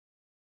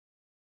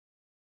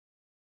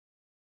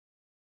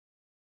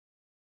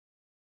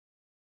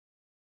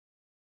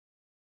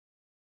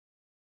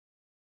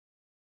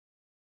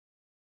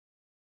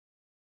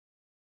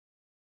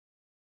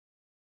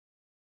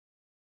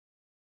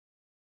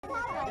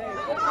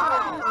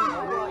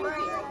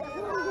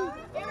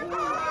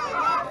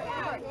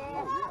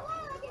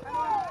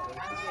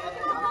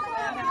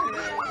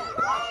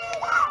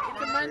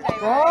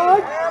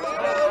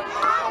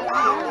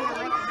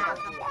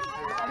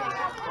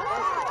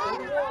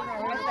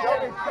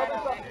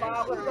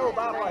Let's go,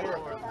 Bob, right here.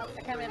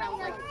 I come in, I was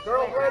like,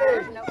 girls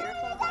ready. No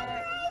earphones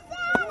back.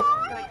 So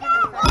I came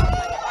inside, I was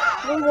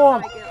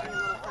like, I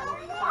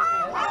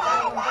get a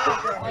little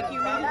funny. Like you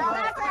need to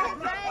like,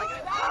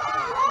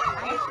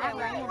 I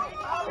ran.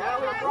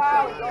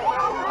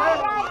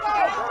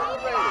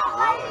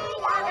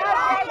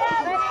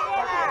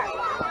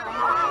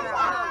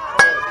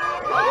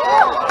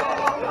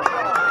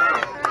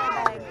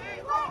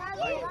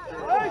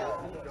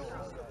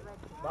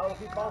 Ball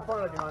keep on in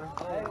front of you, honey.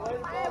 Hey, wait a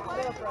minute.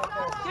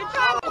 Good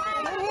job.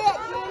 Good hit,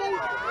 Judy.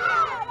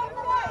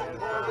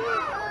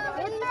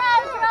 Good throw,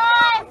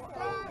 Roy.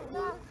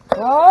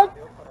 What?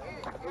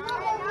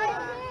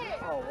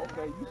 Oh,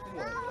 okay. You see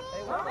it.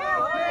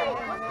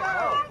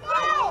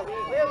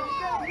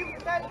 Hey, you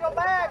got your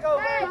bag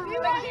over there. If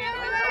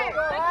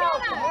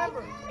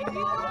you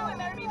throw it,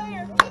 better be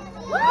there.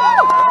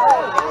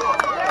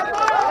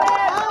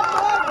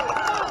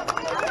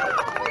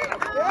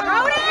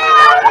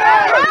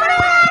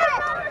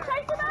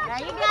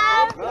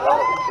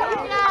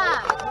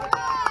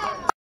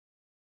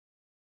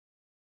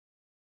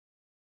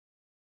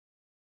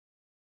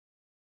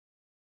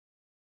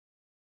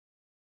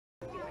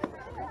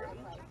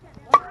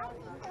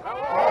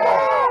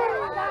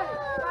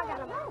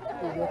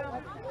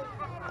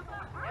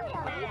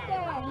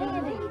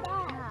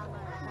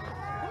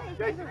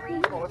 Jason,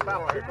 come on, let's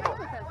battle right here. Come on.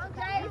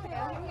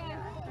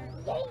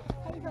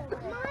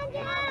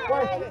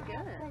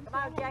 Come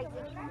on, Jason.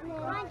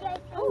 Come on,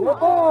 Jason. Good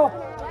ball.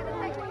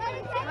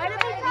 Let it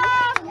be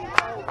tough.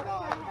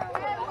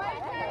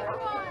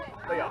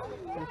 Stay up.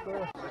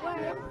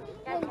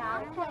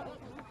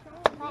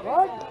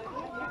 What?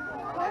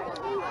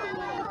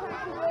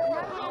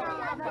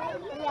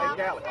 Hey,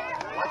 Callie,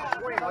 watch the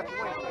swing, watch the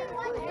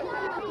swing. He's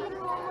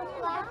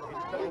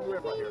taking the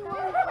rip right here.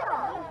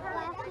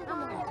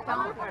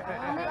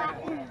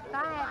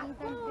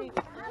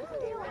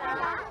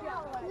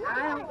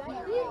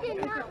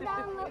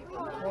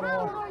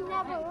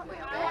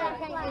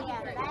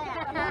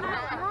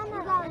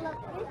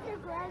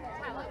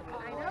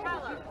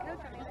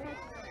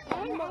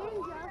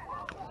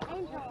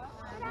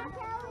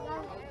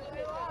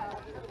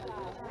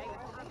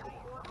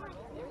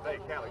 Hey,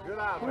 Callie, good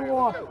eyes, man.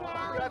 Let's go. You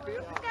got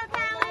this. Let's go,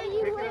 Callie.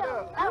 You Pick will. it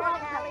up. All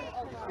right, Callie.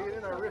 You see it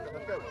in there, rip it.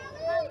 Let's go. You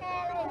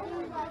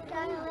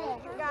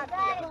got it.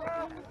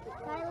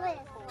 Hey.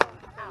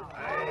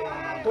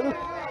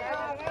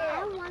 I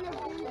want to do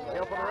that.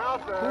 Helping her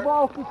out there. Two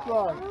balls to I strike.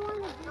 want to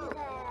do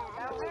that.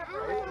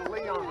 It's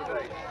Leon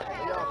today.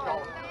 Leon's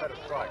calling better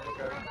strike,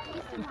 okay?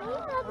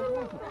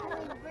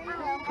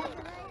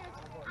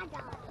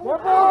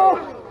 Good ball.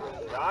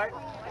 Right?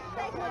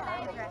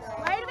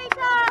 Way to be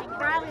tough.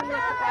 Riley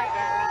looks like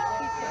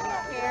she's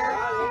taking care.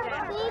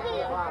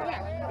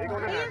 He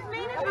gonna do that.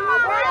 Come on,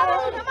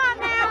 Riley. Come on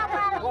now.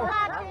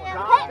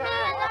 Hit me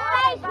in the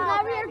face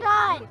whenever you're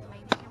done.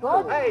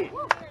 Hey,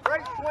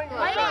 great swing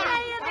right there.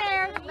 Stay in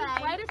there.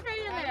 Way to stay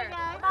in there.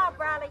 Come on,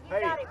 Riley. You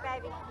Hey, got it,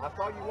 baby. I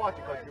saw you watch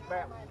it because your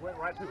bat went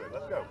right to it.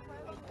 Let's go.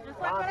 Just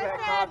like what I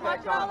said,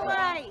 watch it all the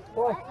way.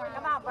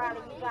 Come on,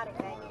 Riley. You got it,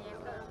 baby.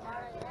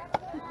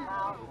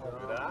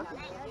 Good eye.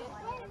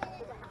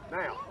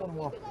 Now, One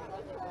more.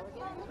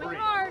 Swing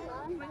hard.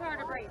 Swing hard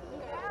to breathe.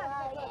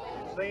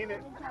 seen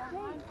it.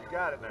 You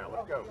got it now.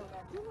 Let's go. Come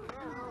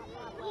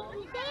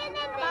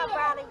on,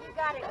 Riley. You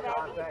got it, baby.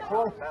 Contact.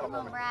 Four. That'll Come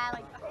on, move it.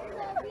 Riley.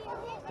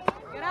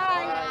 Good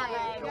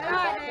eye. Good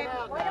eye, baby.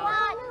 What do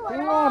I?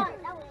 Two on.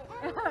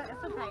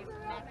 Sometimes.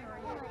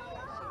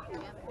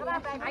 Come on,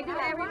 baby. I do it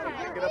every time.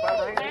 Pick it up out of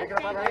her hand. Pick it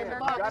up out of her hand. You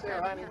got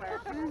there, honey.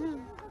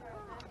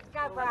 Go,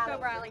 Let's Riley. go,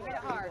 Riley. Hit it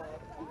hard.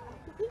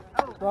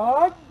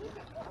 Strike.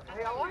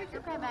 Hey, I like it.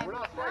 Okay, baby. We're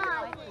not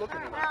looking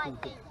at it. Riley.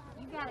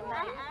 You got it,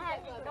 baby.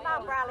 Come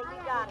on, Riley. You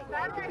got it. You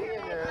can be in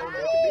there. You can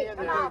be in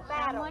Come there. on,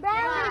 battle.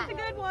 That's a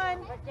good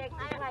one. Protect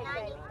your play,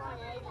 baby.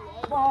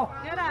 Ball.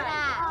 Good eye. I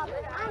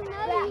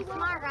know you're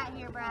smart right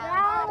here,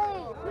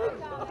 Riley.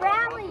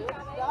 Riley.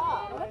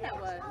 What that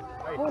was.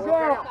 Hey, Full full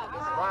count.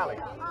 count. Riley.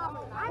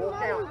 Full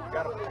count. You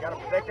gotta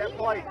protect that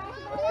plate.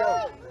 Let's go.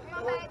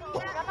 Come on,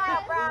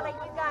 Riley.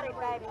 You got it,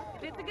 baby.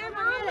 If it's a good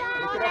one, hit it.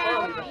 Pick it up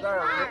early to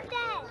serve.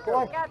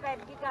 Four. You got it,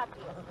 baby. You got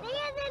this.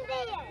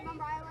 Come on,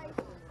 Riley.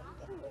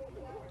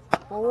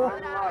 Four.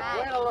 Good job,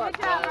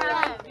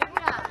 Riley. Good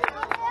job.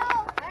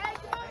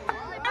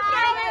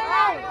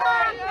 Let's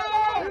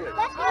go, Riley.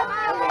 Let's go, Riley. Come on,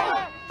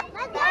 Lily.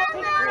 Let's go,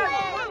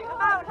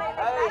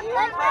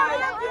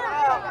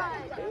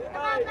 Lily.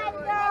 Come on,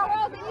 baby girl.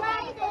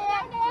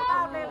 Come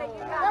on, Lily.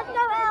 You got it. Let's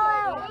go,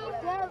 Ella.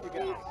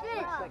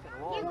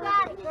 You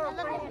got it. Look at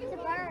the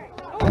bird.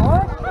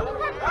 What?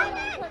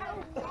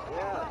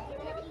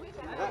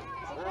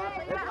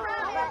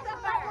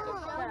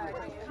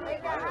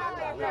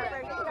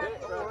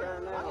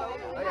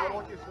 Hey, I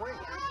want you to swing.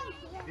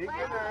 Dig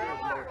in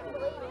there.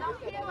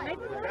 Make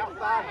the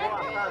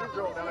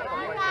drill down there.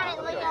 You got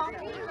it, Leo.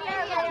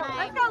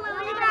 Let's go,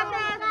 Lily. You got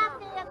this. I got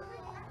it.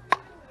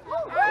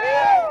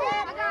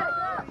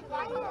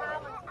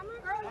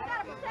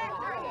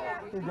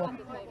 Here you go. You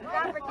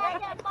gotta protect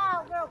that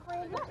ball,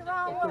 girlfriend. It's the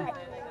wrong way.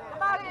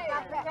 Come on, you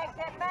gotta protect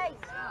that base.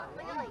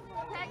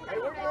 Hey,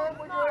 we're good,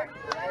 we're good.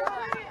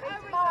 Be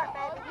smart,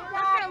 baby. You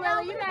got it,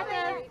 Lily. You got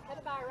this.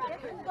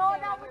 This is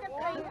going on with the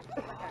feet.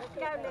 Let's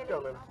go, Lily. Let's go,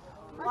 Lily.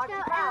 Let's go,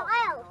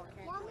 LL.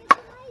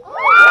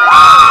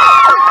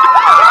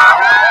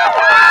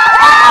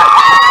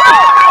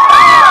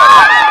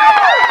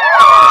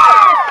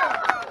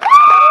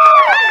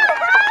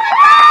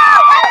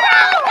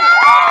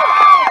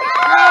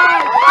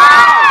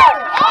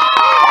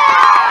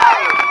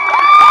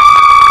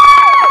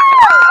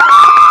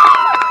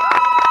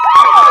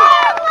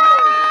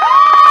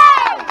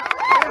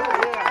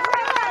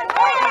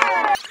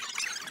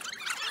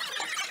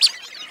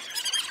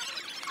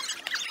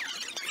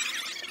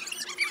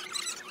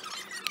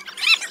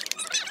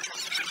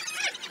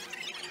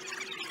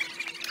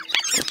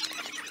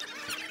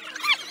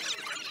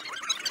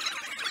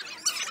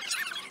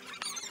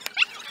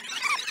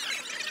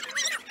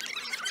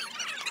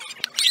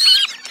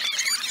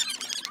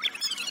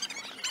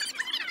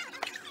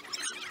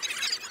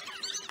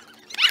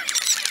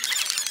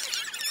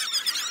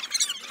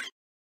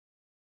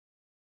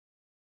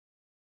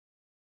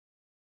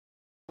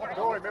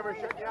 Joey, remember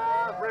shutting your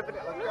eyes, ripping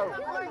it. Let's go.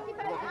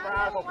 We'll keep our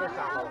eyes open this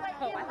time.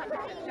 Oh, I thought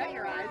you said shut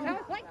your eyes. I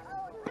was like,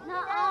 No,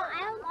 I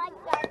don't like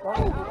that.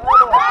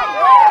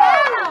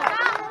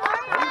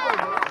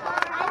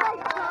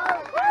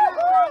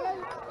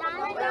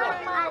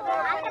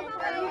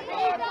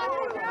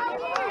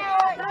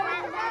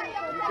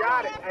 You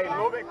got it. Hey, a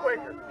little bit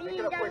quicker. Pick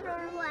it up quicker.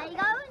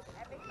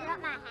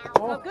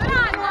 oh, good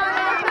on,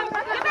 Lawrence.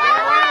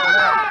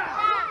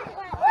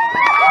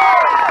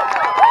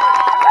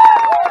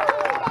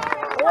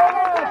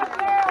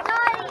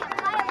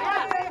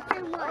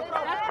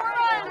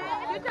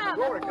 Good job.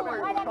 Joey, come here.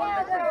 We'll talk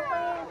next week.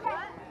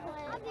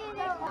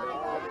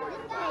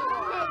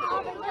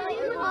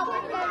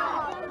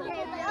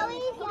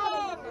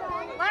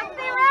 Let's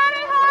be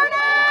ready,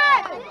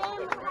 Hornets!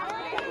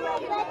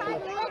 Good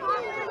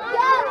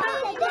job,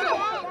 David.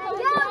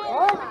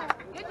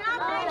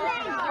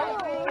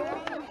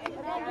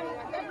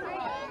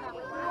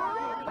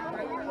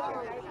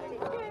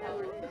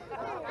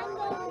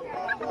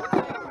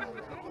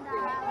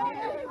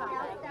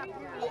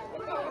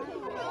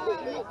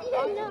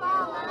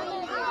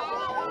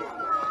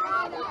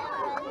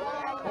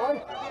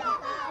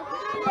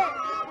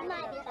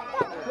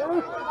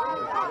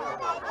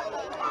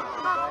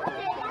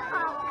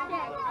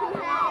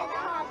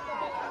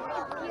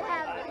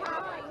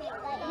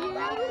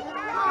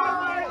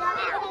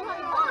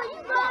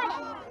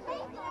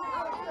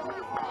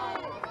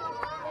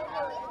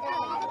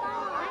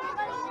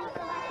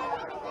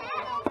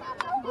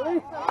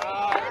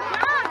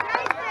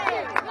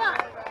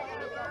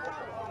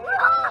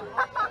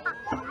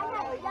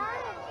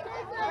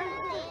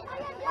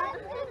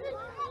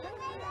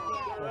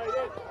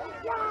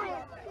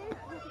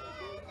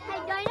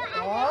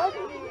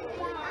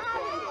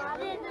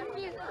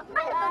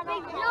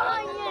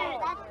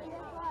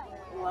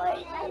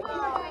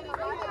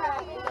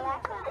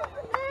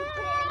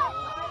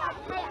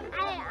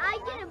 I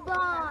get a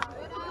ball.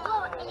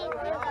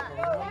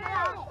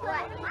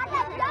 I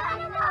got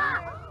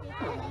dynamite.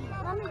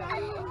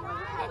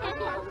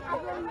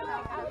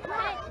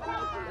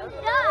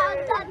 No,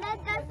 that's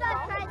not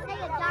trying to say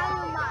a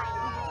dynamite.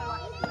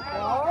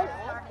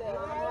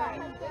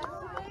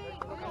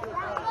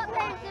 What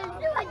Panthers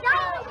do a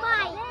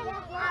dynamite?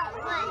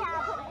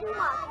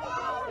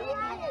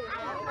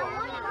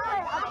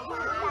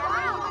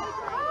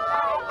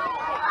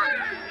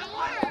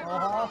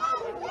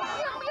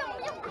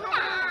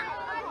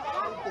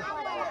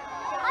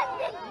 I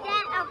think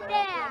that up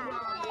there.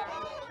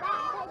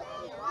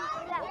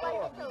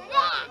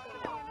 That.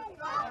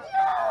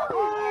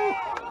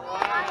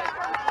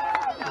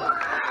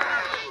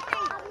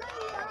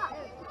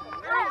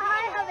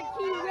 I have a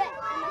T-Rex.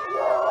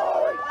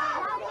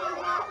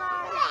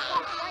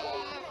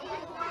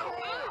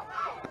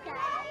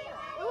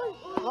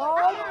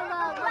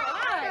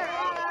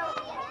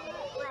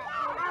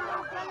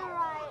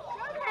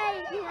 Hey,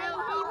 he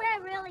ran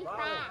really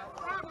fast.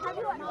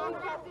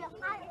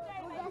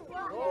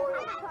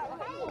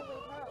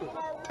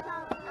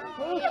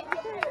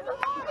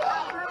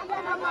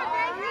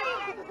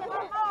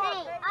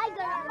 Hey, I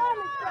got a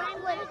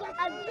with a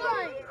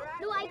gun.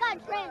 No, I got a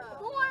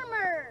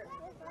transformer.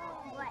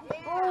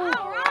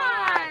 All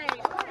right.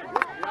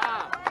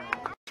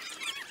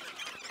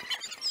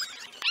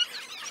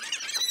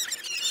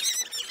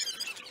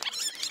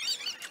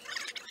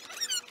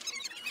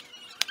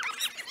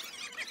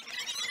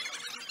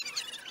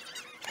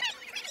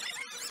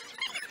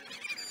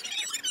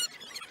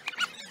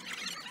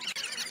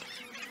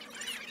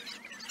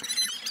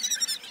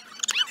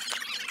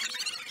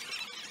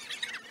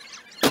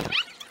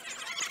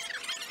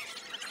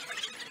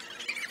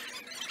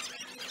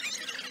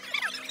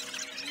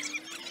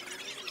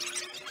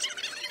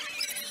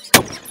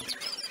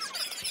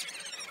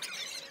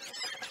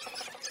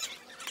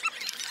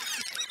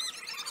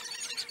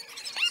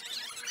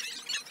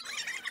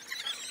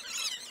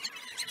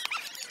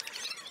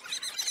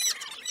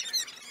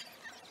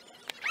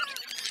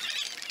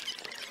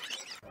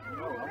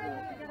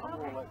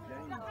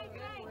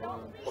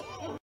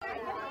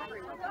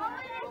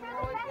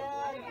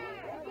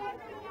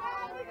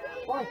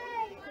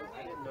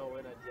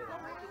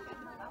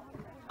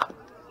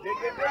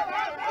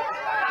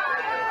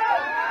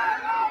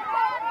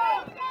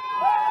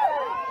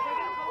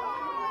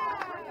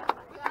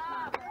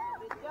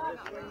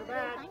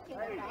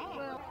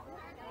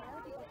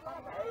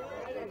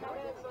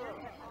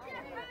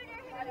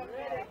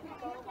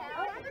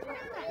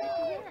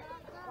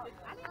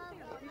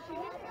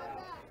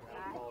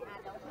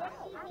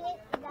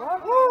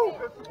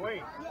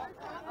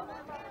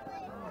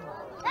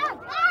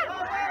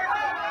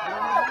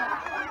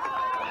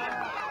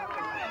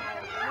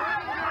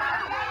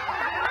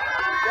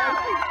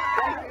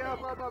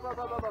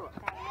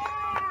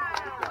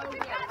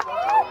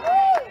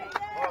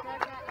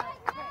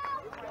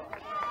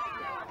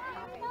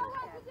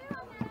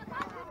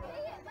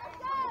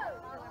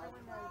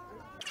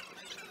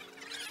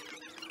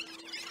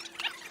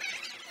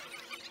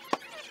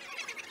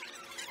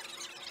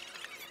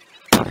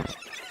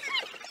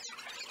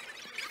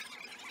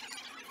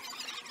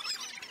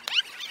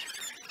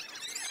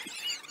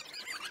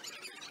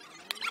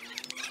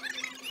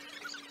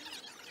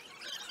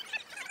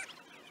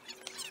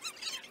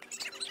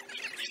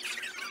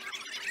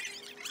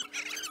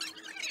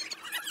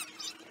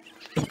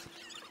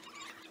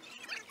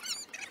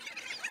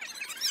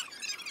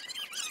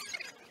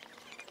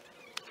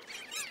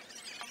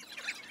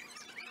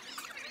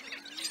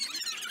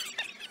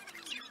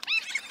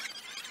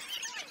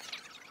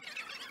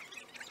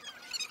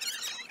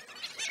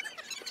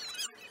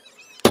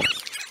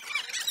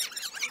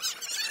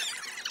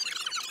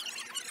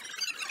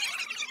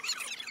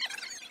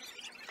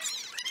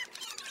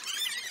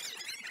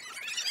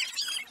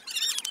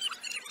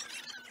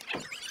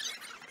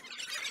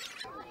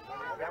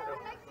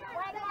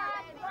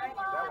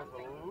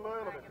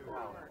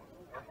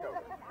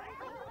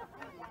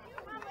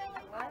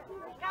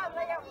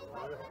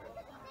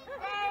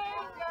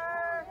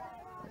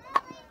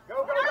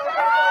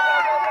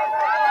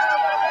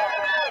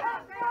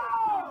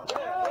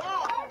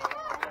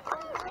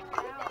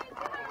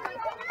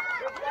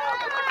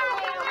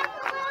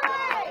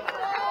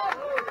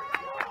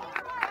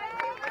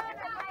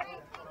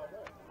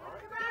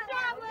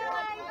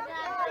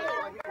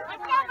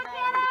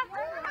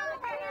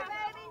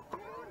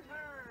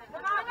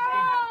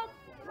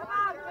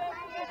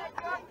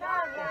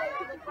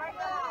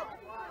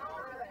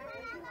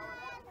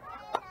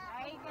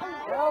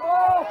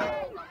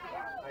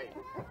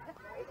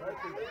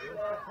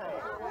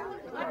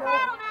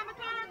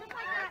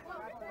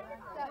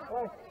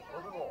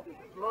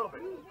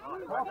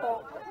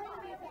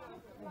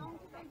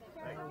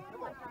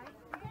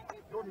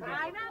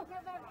 I know.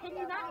 Can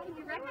you not? Can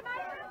you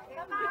recognize her?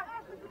 Come on.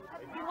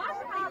 You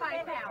lost me by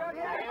a pound. I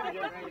am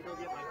getting ready to go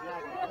get my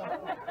jacket.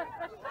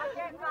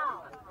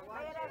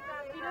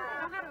 He doesn't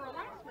know how to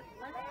relax with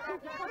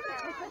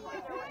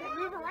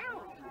move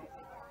around.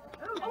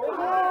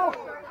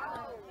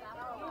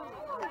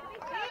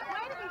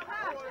 Way to be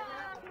tough.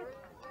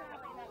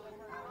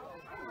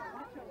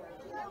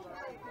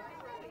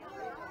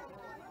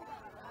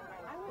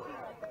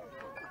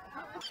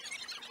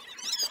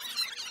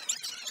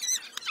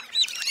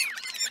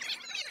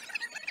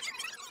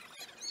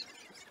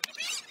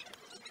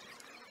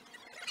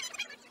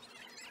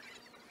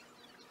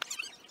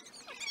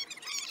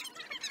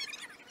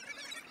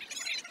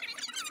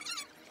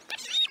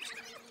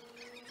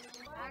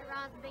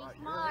 Be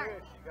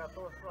smart. You got to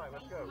throw a strike.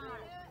 Let's go.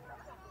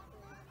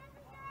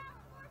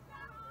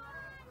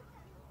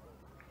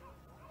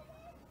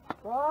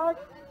 Right.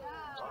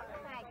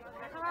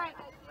 That's all right.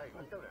 Hey,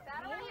 let's go now.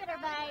 You hit her,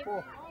 babe.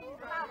 Four.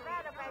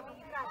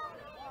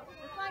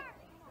 Just like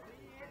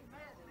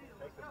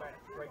Take the bat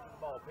straight to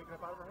the ball. Pick it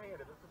up out of her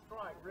hand. If it's a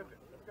strike, rip it.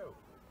 Let's go.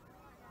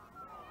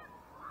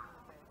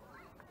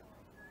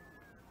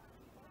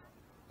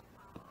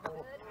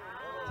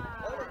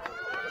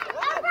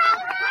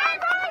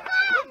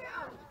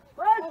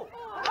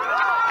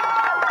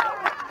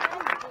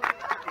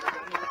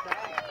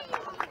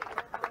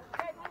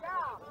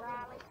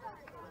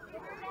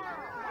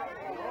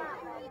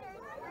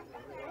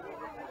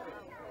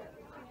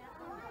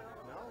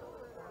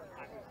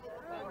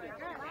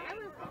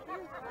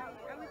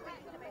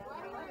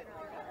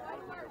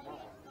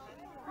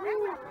 And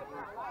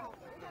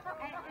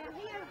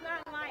he is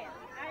not lying.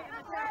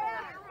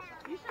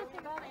 You should have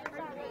seen all the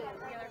interviews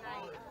the other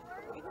night.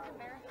 It was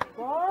embarrassing.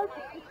 Right.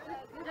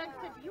 Doug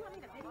said, do you want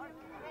me to video you?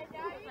 I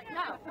was like,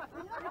 no. I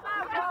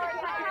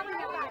said, how do you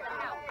get out of the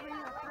house?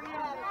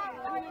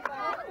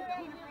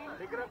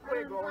 Pick it up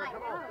quick, Gloria.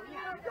 Come on. You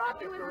got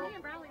this, girl. Me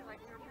and Bradley like,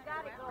 you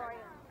got it, Gloria.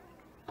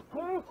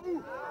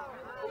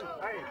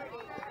 Hey,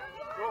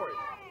 Gloria.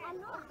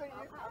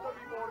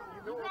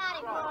 you got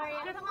it, Gloria.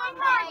 Just Come one on,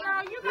 more, babe.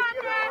 girl. You Pick got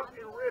it this. up and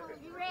rip it.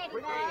 You ready,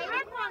 Quick. babe?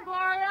 This one,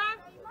 Gloria.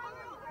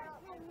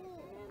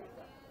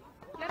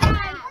 Good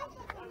eye.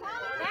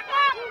 Back up.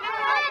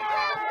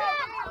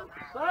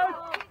 Right.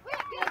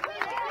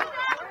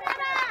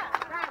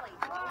 Bradley.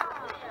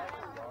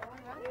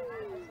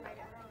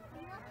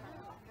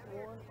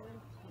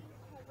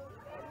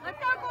 Let's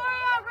go,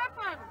 Gloria. Rip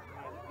one.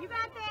 You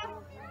got this.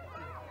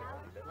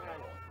 Good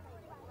girl.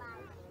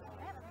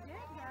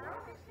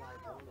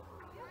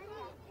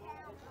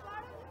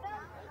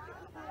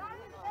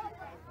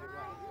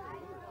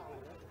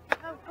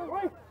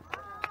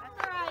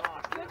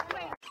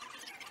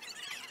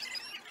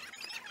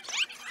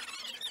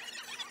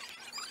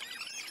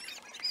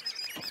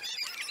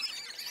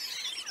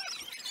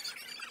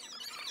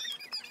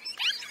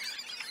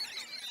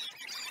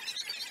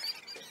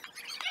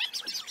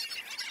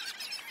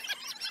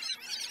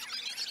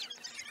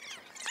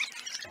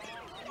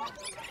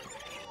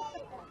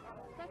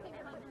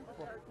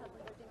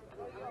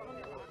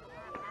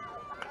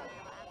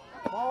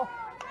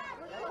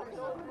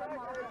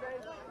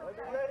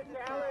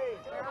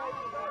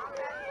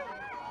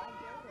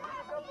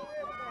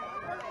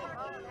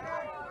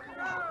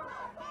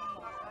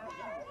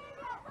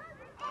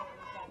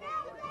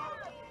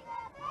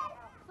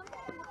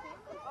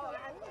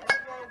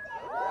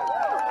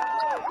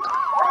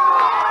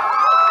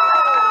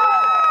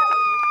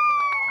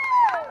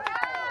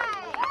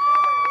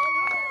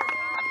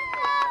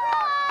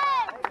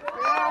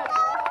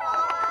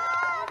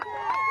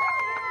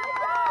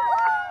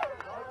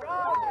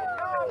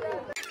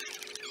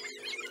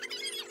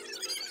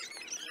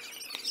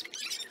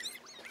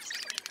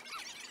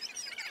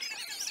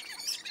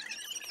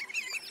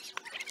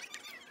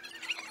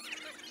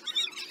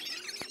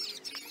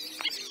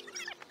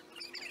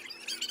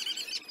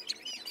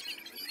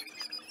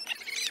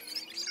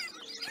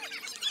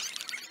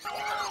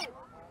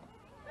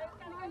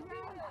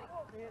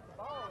 hit the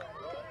ball around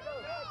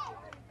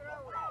here.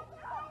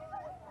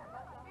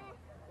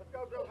 Let's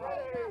go, girls.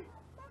 Ready.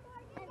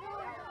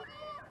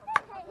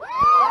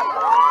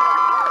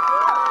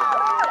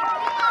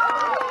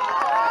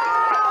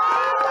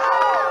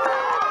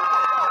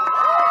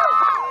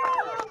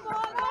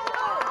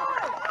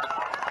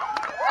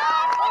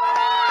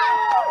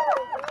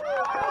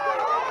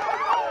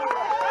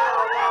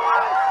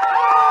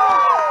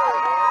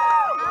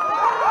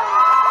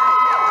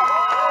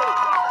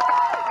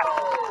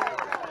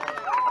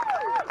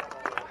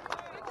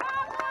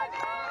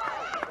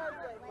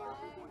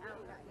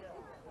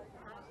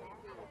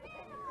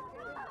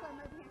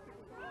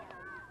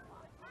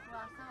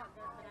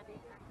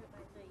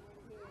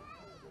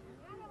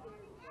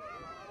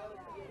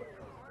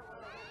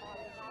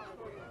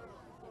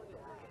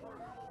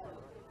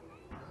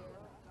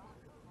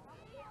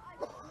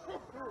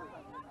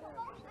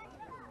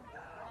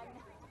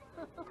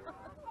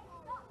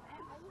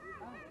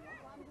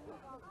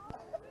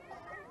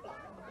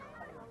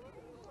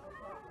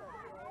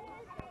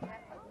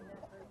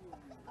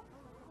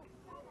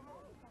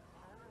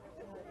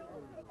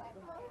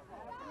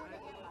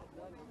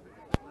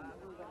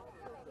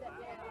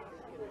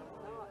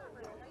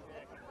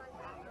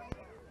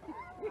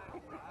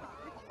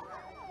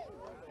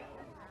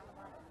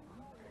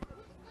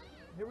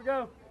 Here we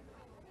go.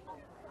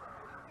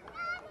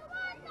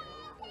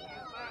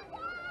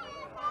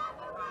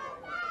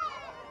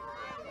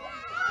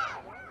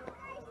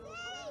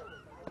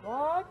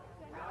 One.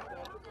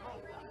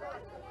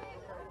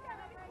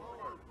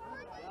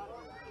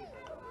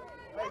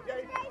 Hey,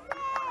 Jason.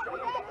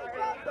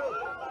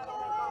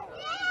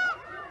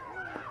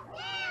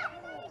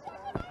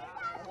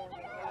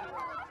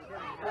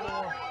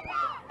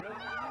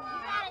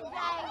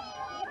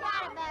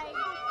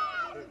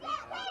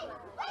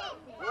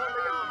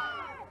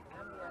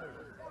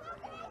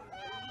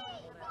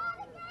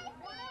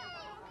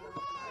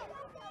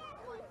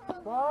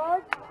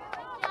 Five.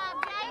 Good job,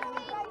 Jason.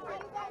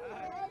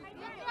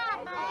 Good job,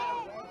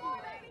 man.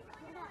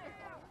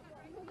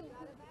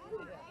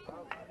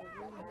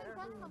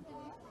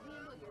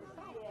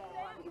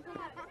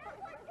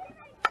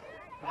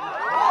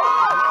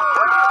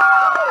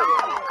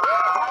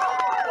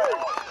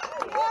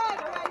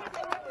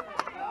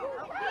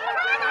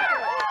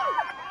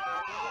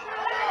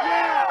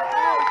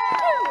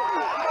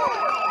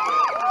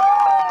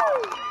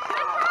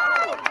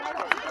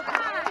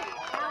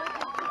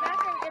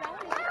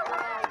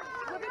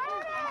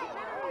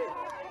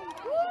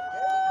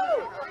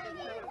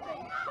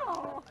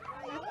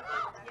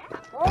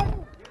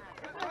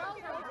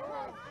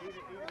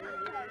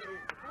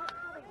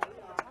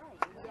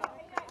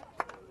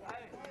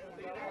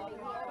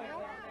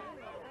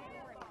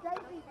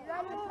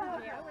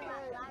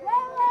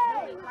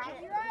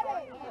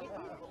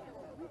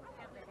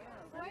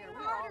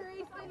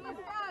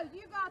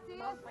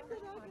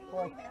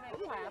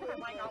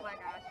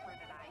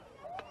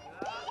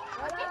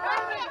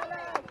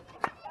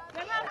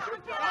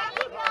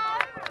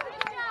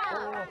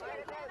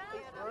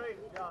 Great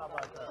job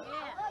right there.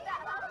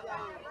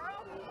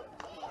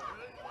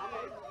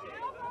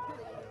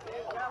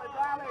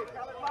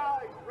 Kelly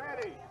Molly,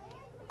 ready.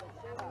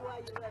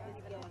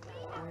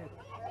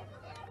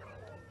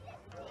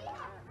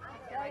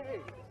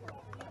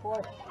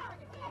 Boy.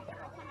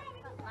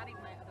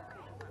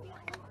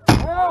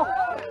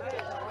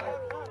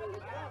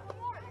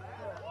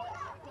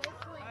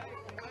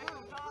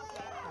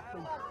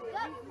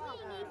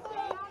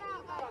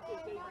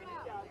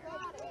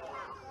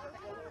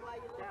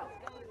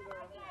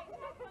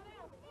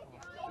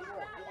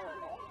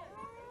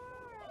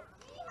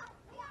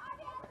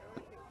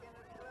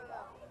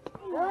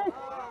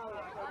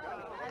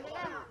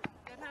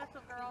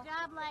 Good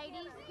job,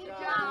 ladies. Good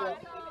job.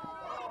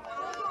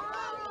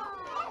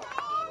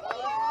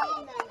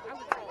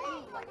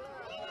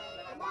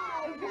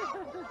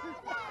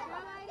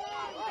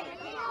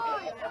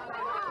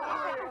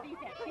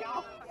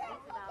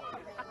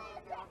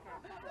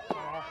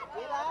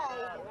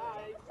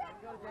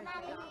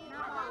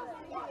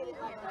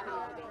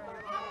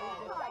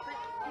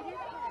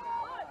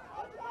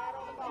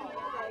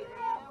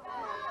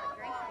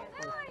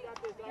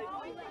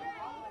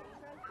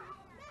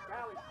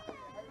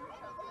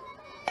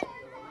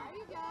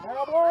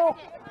 Elbow.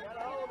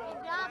 Good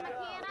job,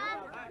 McKenna.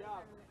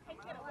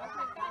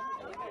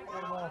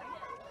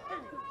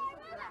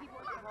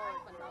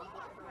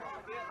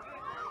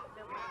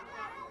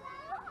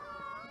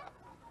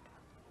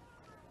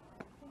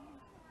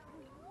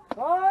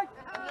 Five.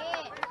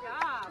 Yeah. Good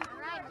job. All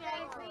right,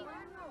 JC.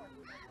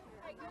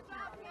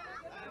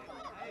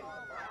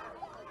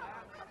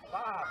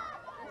 5.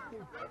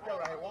 Let's go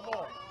right here. One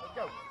more. Let's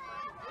go.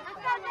 Let's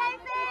go,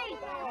 JC.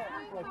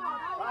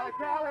 Molly,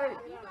 Kelly.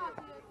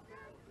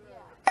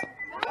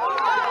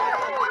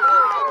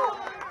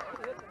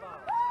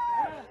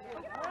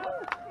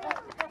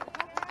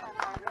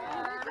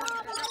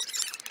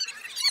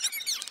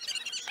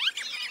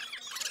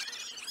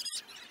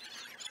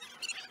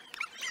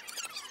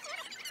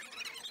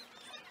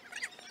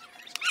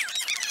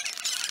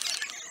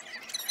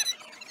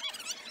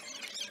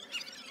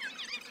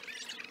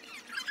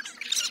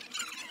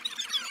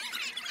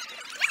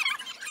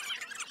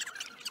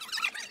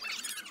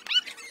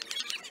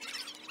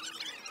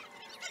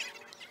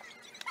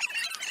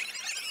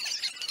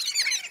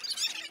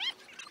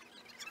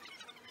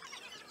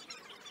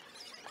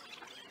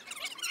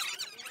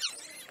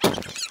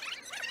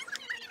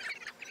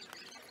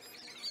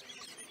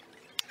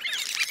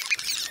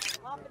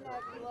 Hey,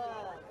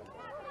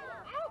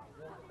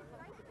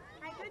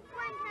 good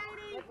swing,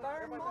 Katie. Good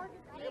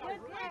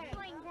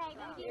swing,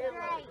 Katie. You did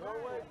great.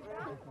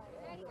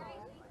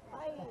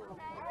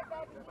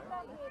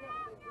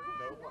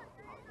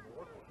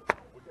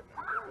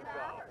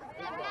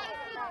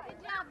 Good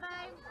job,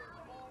 babe.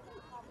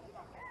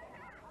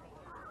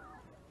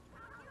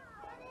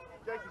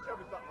 JC, show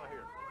me something right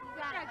here. You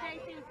got it,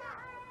 JC.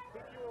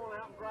 Pick you on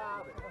out and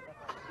drive it.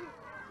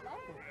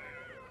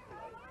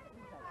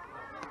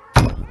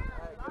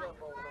 Hey, get up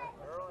on that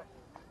early.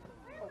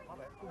 Oh, my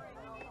bad.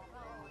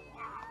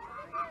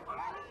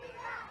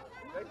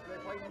 They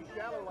play you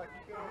shallow like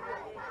you can't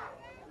hit.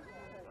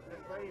 I'm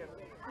just saying.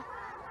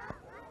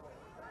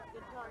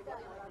 Good target.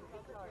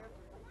 Good target.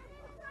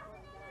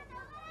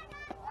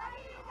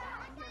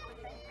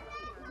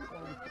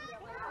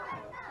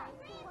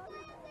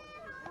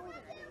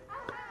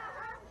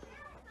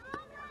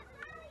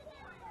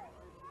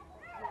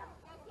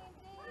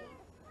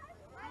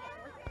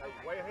 Hey,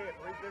 way ahead,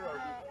 3-0.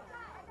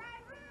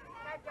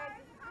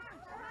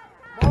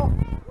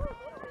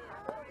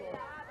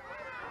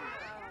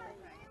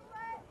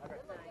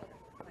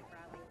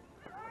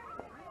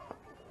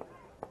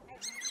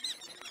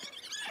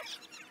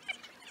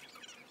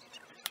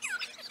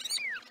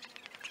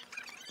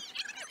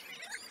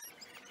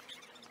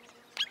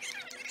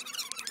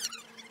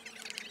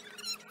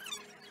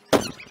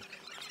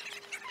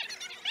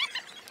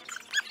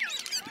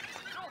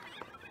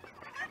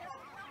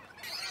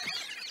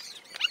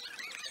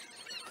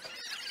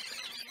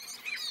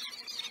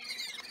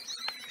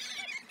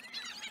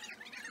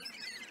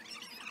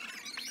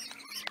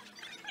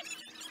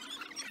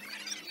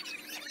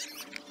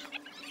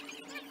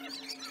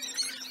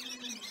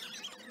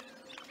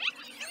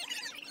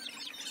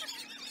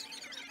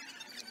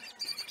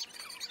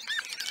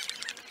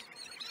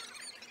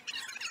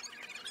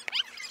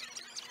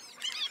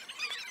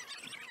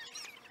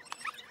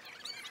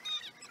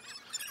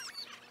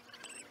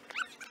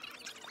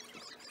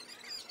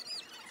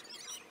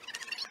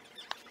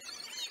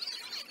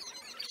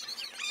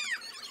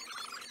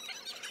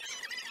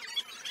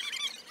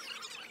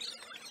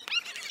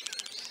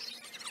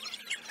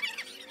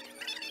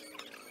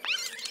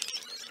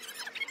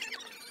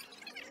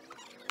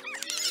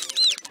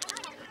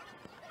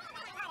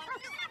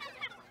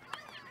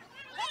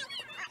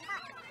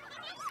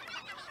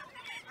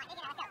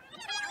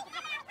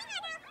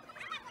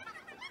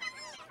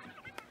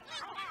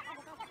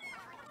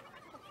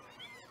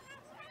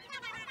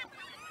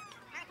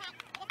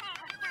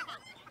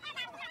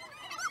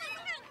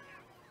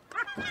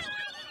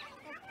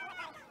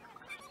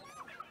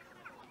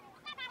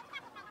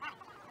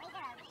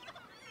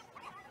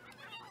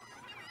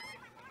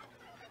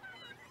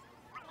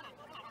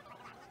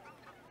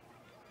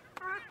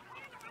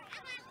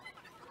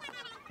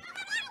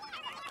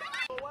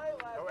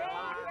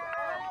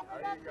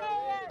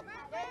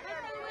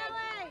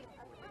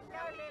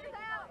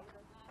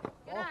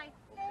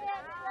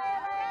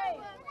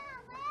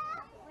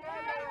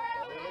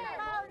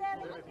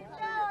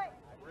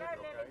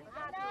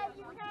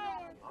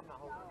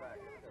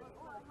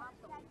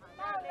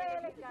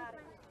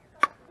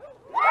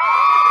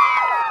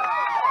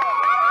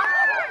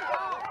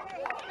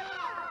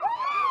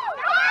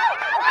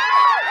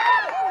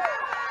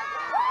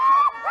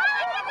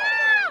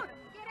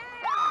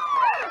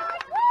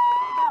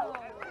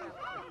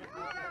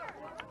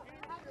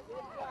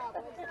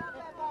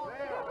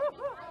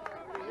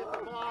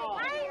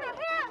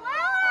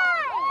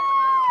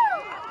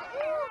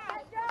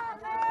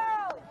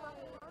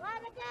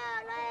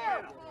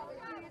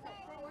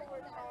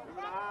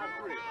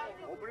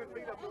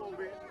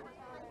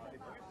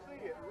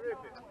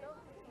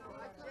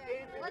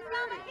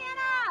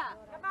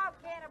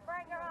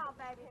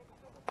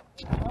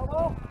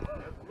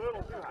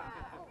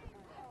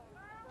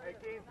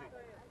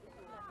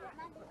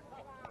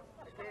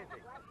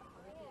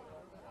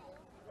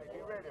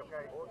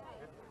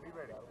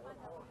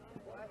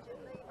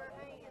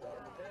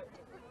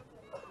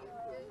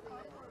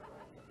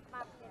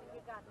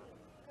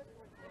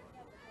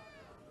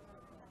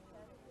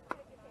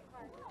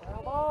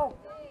 Ball.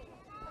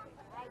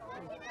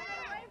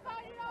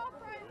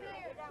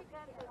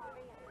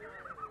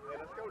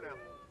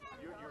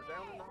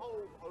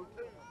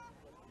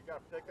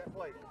 Take that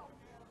plate.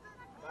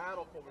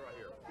 Battle for me right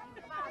here.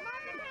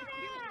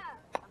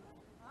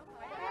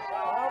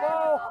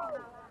 Bravo.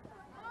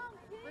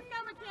 Let's go,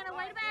 McKenna.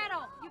 Way to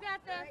battle. You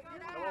got this.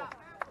 Come on.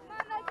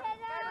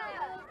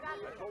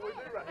 That's what we do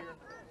right here.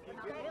 Keep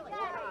getting more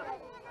time.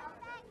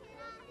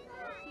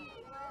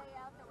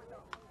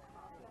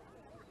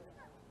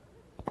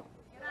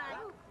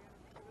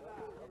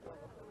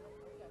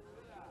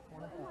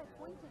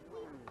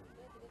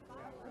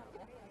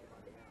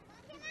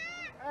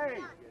 Hey,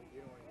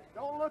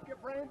 don't look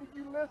at Brandy,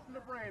 you listen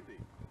to Brandy.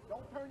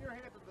 Don't turn your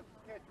head to the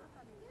catcher.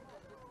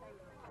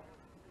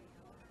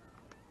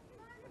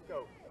 Let's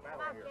go.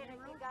 Battle here.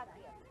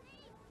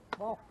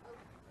 Ball.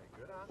 Hey,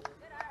 good eye.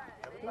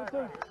 Have it Two, back two.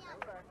 right here. Have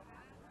it back.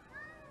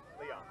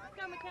 Leon. Let's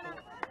go, McKenna.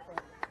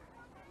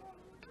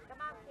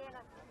 Come on,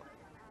 Kenna.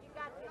 You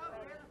got this,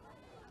 baby.